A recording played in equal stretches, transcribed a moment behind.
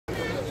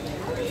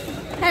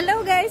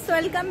Hello guys,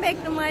 welcome back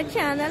to my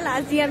channel.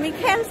 Aji ami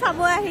khel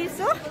sabo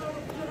ahisu.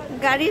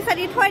 Gari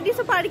sari thoi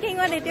disu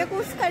parking ot etia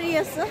kus kari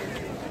asu.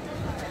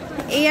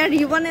 Eya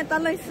ribbon eta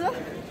loisu.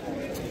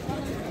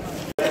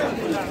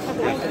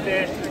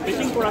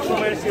 Fishing for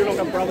assamese Sri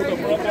Lanka prabuto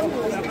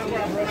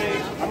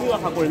ami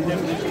aha korim je.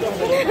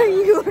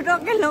 Euro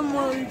kelo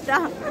multa.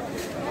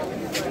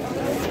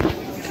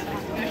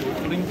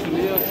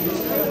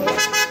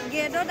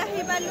 Gedo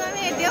dahi palu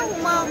ami etia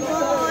humabo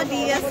di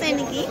ase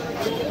niki.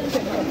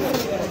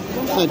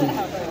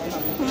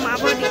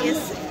 Humabo di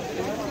ase.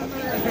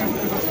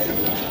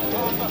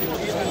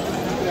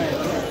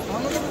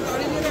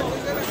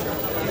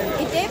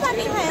 Itei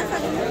pani khai asa.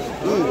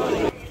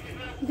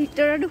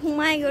 ভিতৰত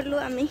হুমাই গলো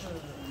আমি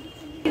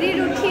ৰি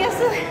উঠি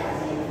আছো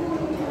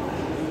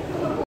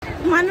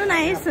মানুহ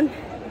নাই আছন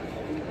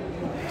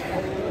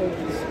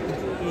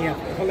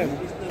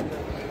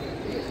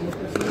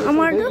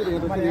আমাৰ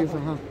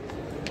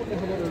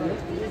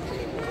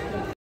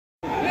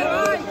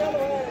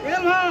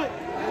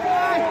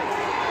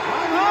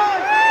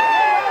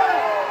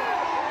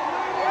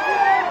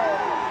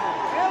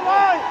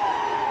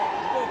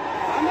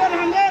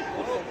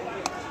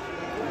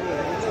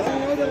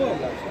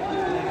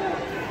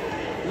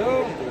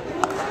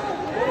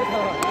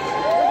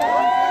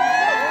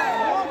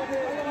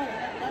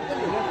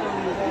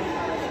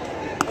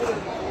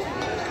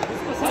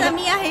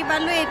আমি আহি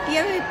পালো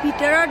এতিয়া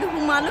ভিতৰত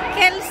হুমালো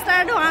খেল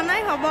ষ্টাৰ্ট হোৱা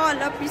নাই হ'ব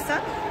অলপ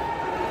পিছত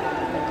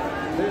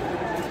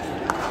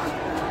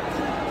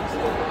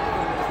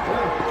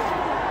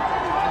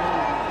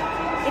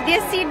এতিয়া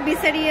সিট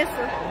বিচাৰি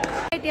আছো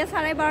এতিয়া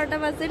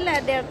 12:30 বাজিল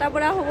 1:30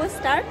 পৰা হ'ব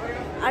ষ্টাৰ্ট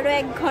আৰু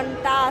 1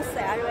 ঘণ্টা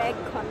আছে আৰু 1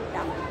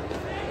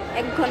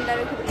 ঘণ্টা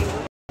ৰখিব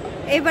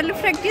এইবালে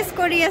প্ৰেক্টিস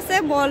কৰি আছে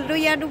বলটো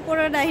ইয়াৰ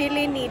ওপৰত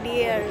আহিলে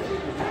নিদিয়ে আৰু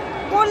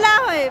কোলা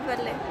হয়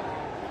এইবালে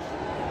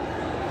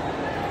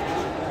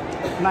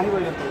nahi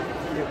bolle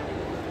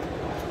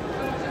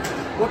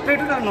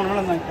portrait ta normal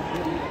nahi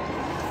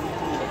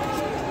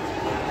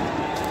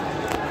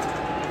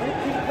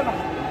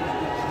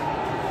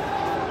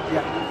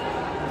ya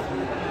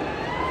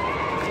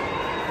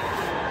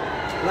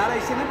lara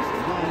isine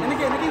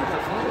eniki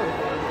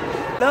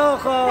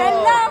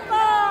hello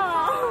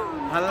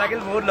ভাল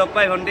লাগিল বহুত লগ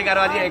পাই ভন্টিক আৰু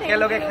আজি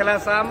একেলগে খেলা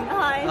চাম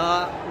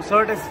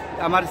ওচৰতে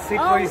আমাৰ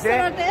সিট কৰিছে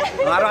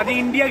আৰু আজি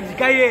ইণ্ডিয়া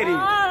জিকাই এৰি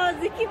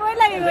জিকিবই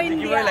লাগিব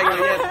ইণ্ডিয়া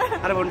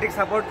আৰু ভন্টিক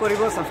সাপোৰ্ট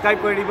কৰিব সাবস্ক্ৰাইব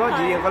কৰি দিব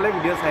যি সকলে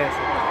ভিডিও চাই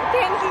আছে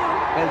থ্যাংক ইউ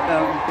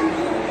ওয়েলকাম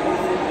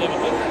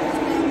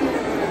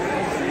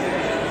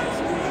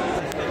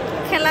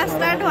খেলা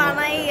ষ্টাৰ্ট হোৱা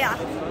নাই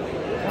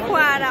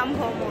খোৱা আৰম্ভ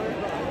মোৰ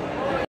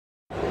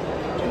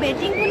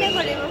বেটিং কোনে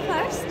কৰিব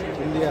ফাৰ্ষ্ট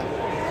ইণ্ডিয়া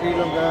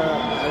শ্ৰীলংকা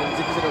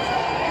জিকিছে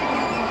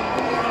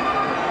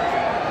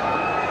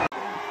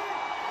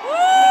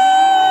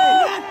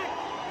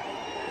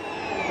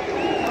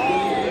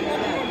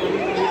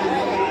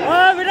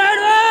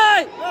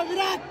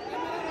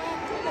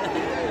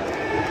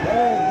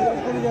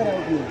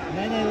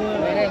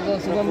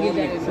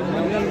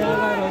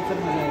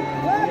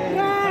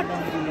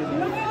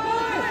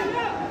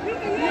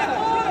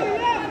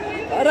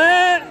अरे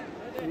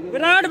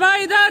विराट भाई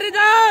इधर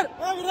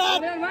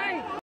विराट भाई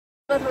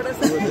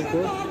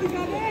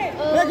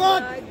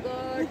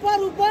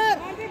ऊपर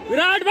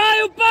विराट भाई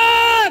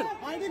ऊपर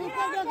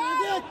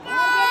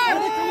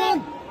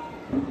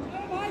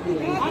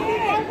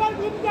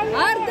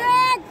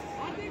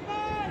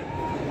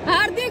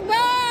हार्दिक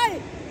भाई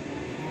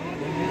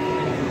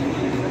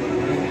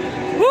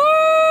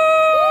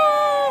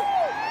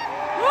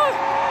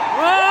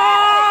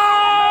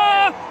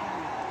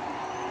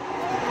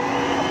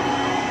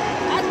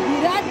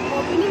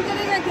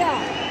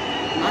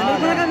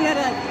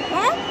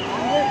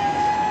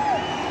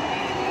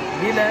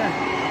डील है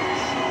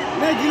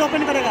नहीं डील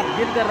ओपन करेगा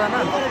डील कर रहा ना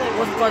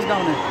वो फर्स्ट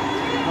डाउन है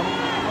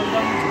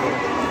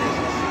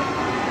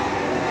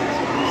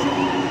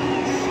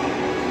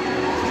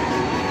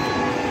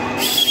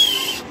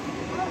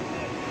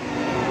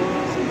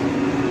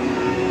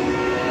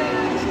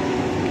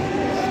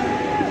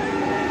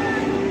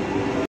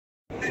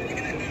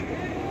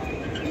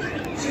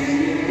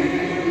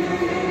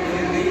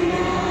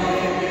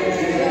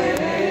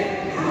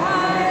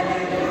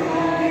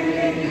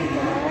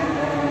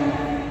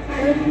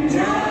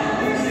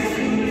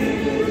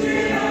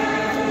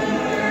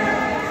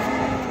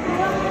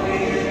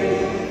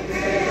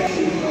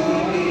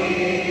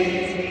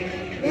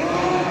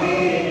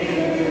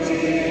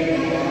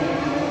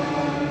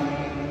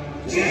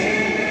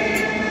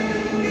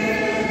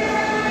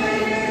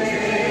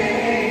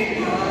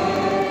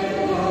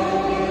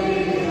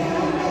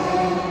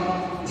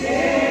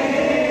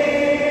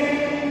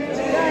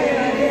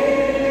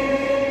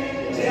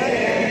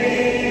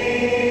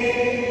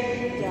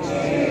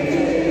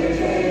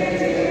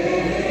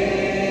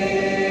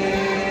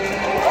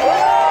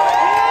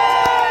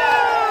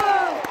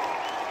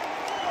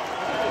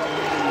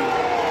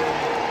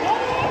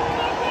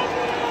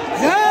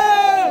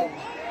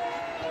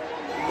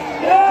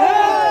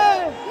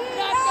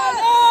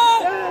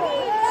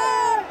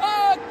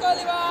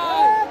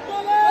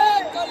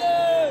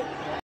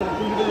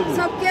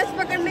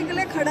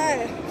खड़ा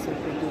है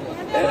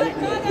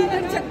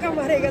चक्का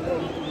मारेगा तो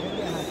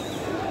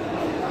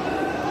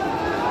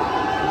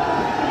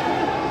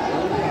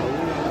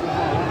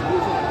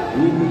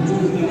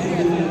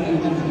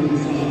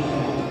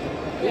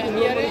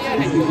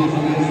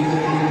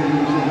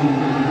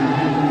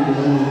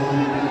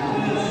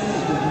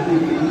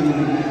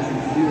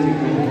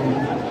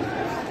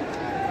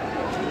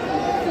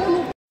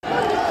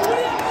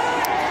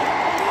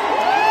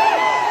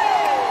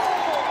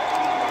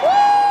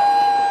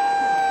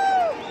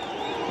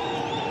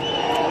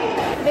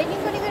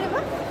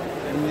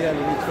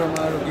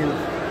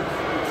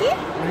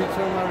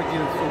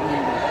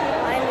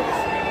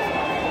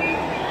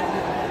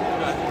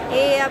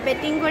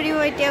বেটিং কৰিব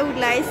এতিয়া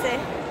ওলাইছে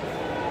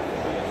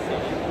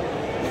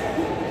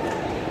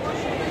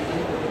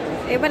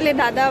এইফালে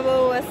দাদা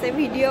বৌ আছে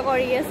ভিডিঅ'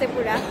 কৰি আছে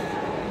পুৰা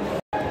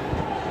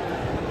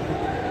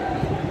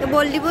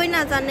বল দিবই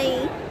নাজানে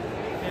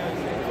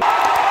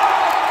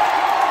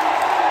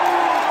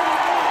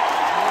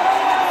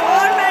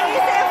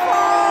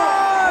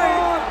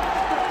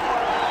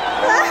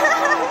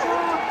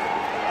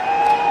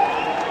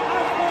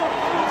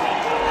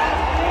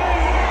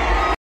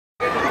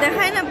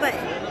দেখাই নাপায়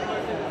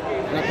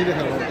রাখি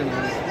দেখা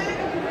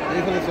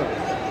এইফালে চল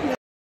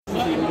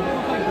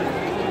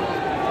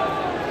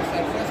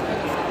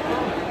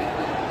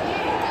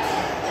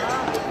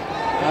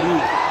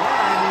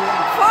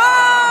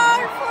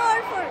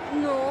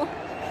no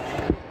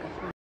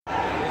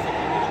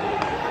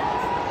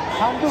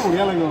সাউন্ডটো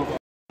বঢ়িয়া লাগিব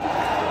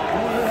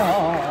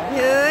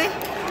এই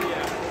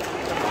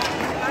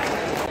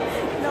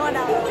no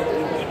doubt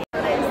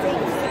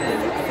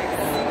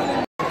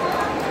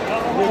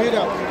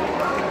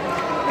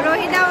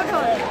Rohit out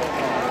hol.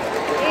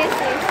 Yes,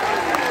 yes.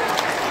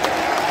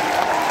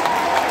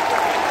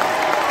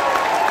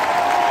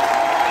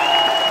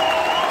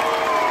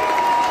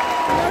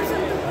 More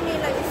something kuni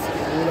lagis.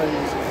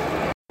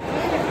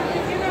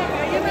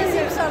 Ye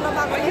basic salo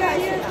bagoli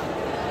haise na.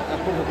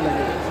 Aapko bhuk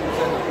lage.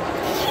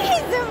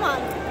 He's a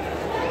man.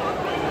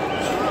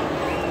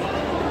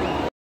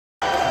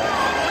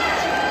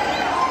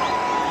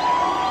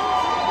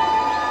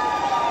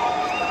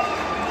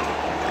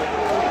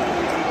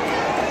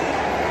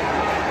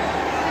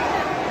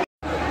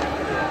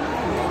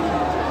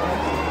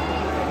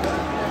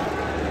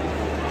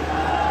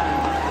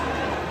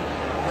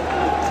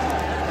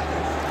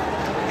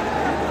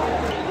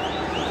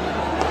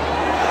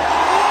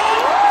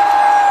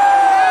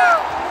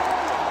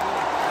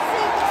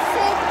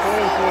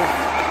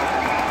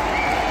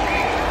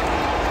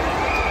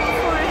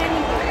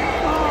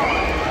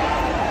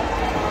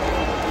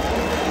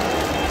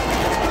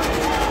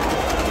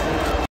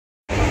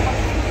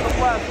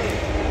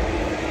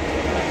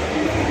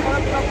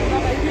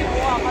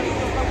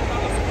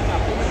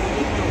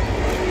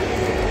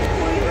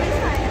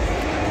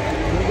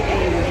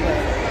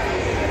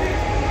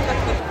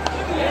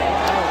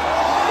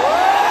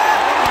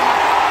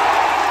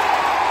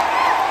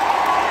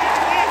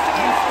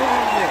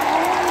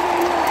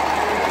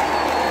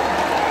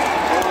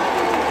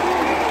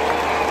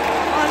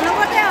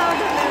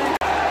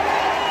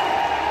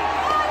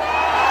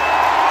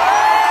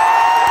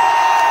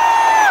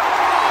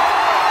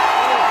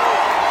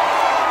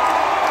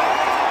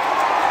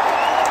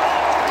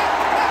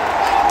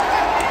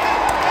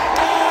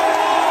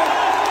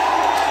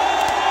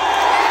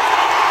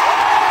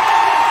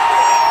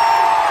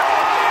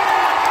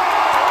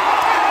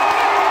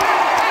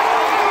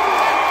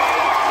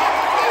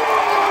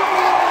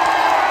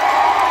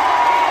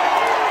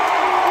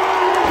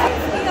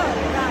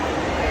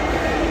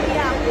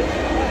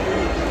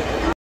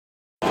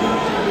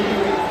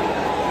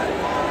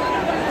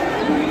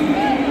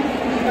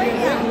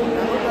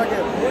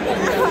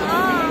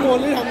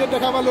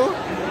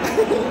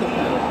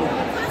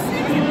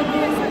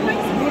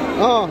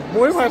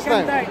 Muy first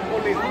time.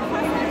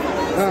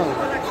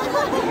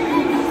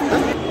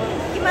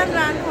 Kiman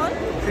run hol?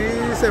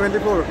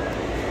 374.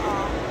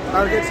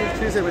 Target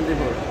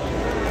 374.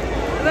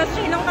 Ebar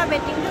Sri Lanka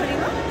betting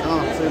dhoribo?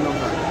 Sri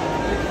Lanka.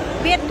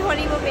 Bet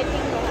dhoribo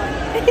betting nohoy.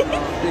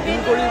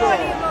 Betting koribo.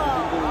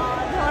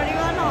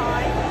 Dhoribo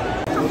nohoy.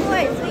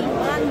 Hoy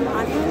iman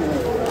manu.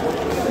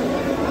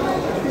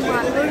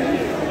 Manur.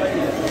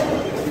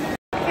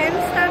 Game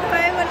start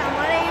hoye gol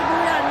amar ei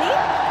burani.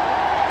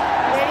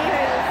 Very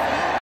hoye gol.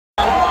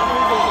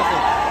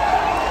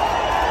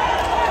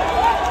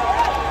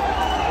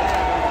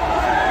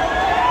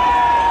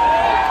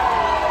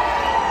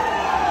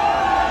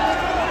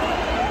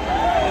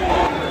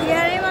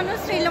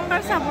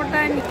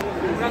 Supporter ni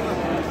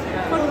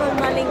football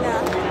malinga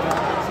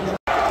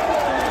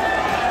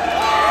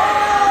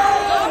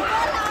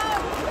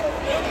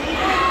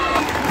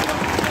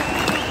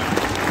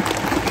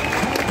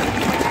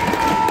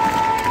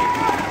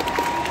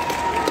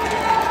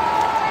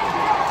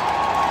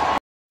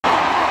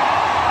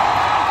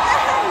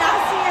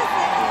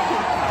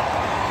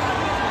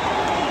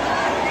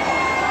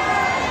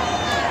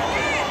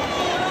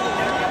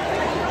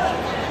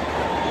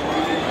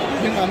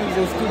আমি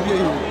বস্তু দিয়ে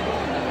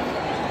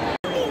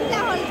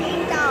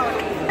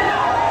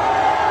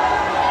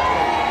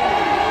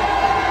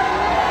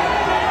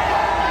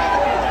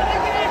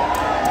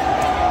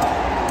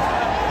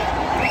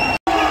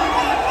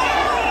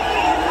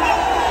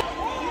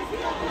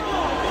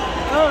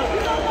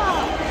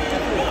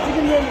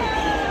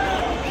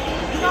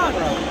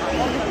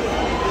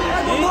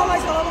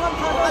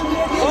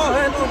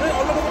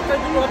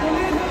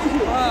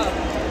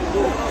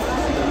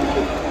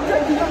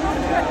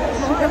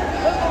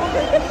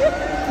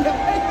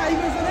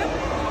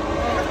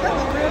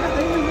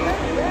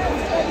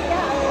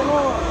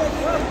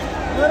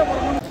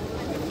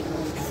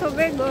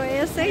চবে গৈ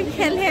আছে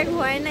খেল শেষ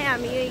হোৱাই নাই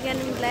আমি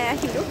এইকাৰণে ওলাই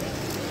আহিলোঁ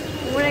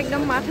মোৰ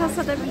একদম মাথা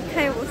চাথা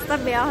বিষাই অৱস্থা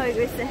বেয়া হৈ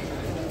গৈছে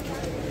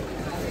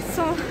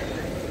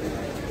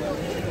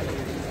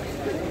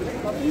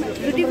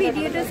যদি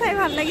ভিডিঅ'টো চাই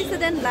ভাল লাগিছে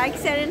then like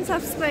share and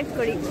subscribe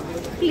কৰিব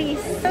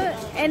প্লিজ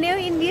এনেও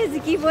ইণ্ডিয়া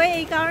জিকিবই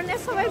এইকাৰণে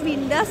চবে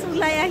বিন্দাছ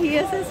ওলাই আহি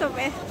আছে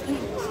চবে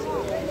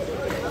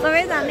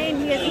জানে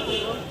ইণ্ডিয়া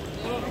জিকিব